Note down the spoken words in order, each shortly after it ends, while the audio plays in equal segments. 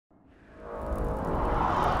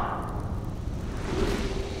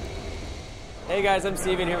Hey guys, I'm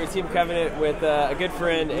Steven here with Team Covenant with a good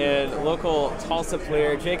friend and local Tulsa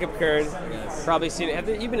player, Jacob Kern. Yes. Probably seen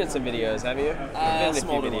it. You've been in some videos, haven't you? Been in some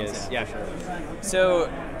older ones, yeah. Sure.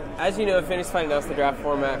 So, as you know, Fantasy Flight announced the draft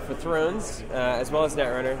format for Thrones, as well as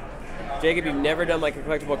Netrunner. Jacob, you've never done like a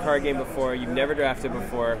collectible card game before. You've never drafted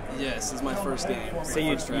before. Yes, this is my first game. So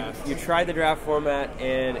you tried the draft format,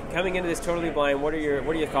 and coming into this totally blind, what are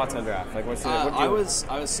your thoughts on draft? Like, I was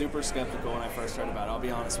super skeptical when I first heard about it. I'll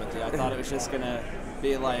be honest with you. I thought it was just gonna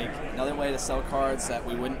be like another way to sell cards that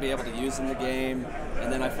we wouldn't be able to use in the game.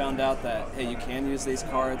 And then I found out that hey, you can use these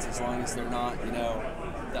cards as long as they're not,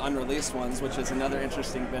 the unreleased ones, which is another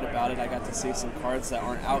interesting bit about it. I got to see some cards that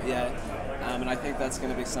aren't out yet. And I think that's going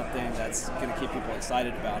to be something that's going to keep people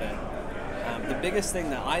excited about it. The biggest thing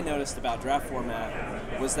that I noticed about draft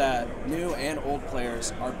format was that new and old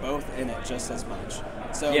players are both in it just as much.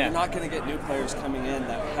 So you're not going to get new players coming in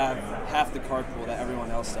that have half the card pool that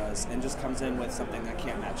everyone else does and just comes in with something that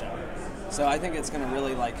can't match up. So I think it's going to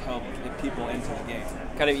really help get people into the game.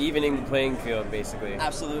 Kind of evening the playing field, basically.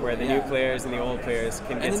 Absolutely. Where the new players and the old players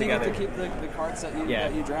can get together. And then you get to keep the cards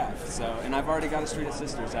that you draft. So, and I've already got a Street of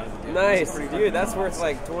Sisters out of the game. Nice, dude. That's worth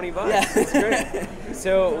like $20. Yeah. That's great.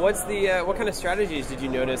 So, what kind of strategies did you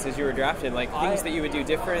notice as you were drafting? Like things that you would do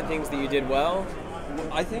different, things that you did well.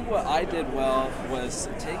 I think what I did well was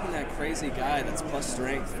taking that crazy guy that's plus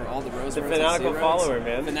strength for all the rose. The fanatical follower,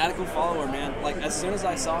 man. Fanatical follower, man. Like as soon as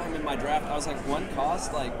I saw him in my draft, I was like, one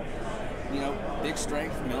cost, big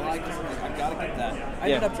strength, mill icon. Like I've got to get that.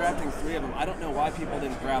 I ended up drafting 3 of them. I don't know why people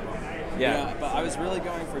didn't grab them. Yeah. But I was really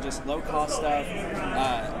going for just low cost stuff.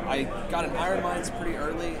 I got an Iron Mines pretty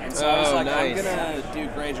early, and so I was like, I'm gonna do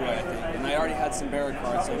Greyjoy, I think. And I already had some Barrack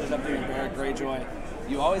cards, so I ended up doing Barrack Greyjoy.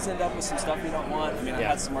 You always end up with some stuff you don't want. I mean, I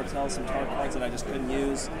had some Martell, some Tar cards that I just couldn't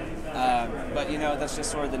use. But, that's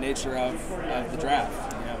just sort of the nature of the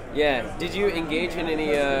draft. Yeah. Did you engage in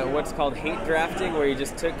any what's called hate drafting, where you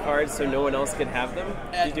just took cards so no one else could have them?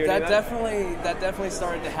 Did you do that definitely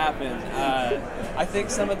started to happen. I think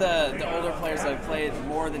some of the older players that have played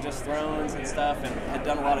more than just Thrones and stuff and had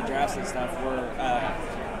done a lot of drafts and stuff were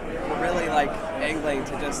really angling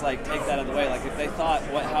to just take that out of the way. Like if they thought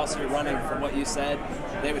what house you're running from what you said,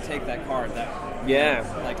 they would take that card.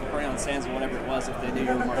 Like Aquarion Sands or whatever it was if they knew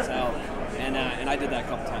you were Martell. And I did that a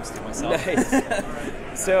couple times to myself.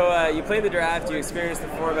 Nice. So you played the draft, you experienced the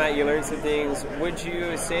format, you learned some things. Would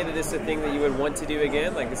you say that this is a thing that you would want to do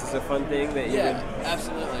again? Like this is a fun thing that you would...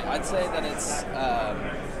 Absolutely. I'd say that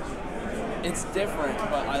it's different,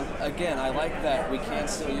 but I like that we can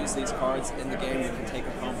still use these cards in the game. We can take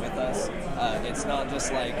them home with us. It's not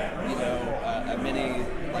just a mini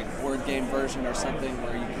board game version or something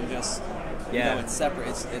where you can just it's separate.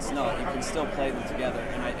 It's not. You can still play them together,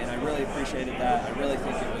 and I really appreciated that. I really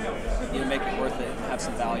think it would make it worth it and have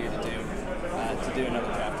some value to do another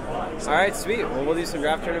draft tournament. So. All right, sweet. Well, we'll do some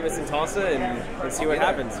draft tournaments in Tulsa and see what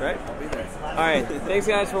happens, right? I'll be there. All right, thanks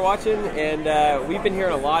guys for watching, and we've been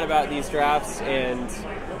hearing a lot about these drafts, and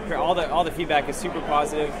all the feedback is super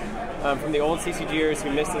positive. From the old CCGers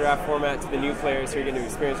who missed the draft format to the new players who are going to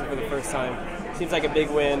experience it for the first time. Seems like a big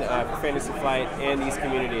win for Fantasy Flight and these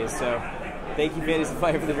communities. So thank you, Fantasy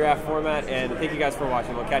Flight, for the draft format, and thank you guys for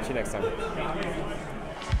watching. We'll catch you next time.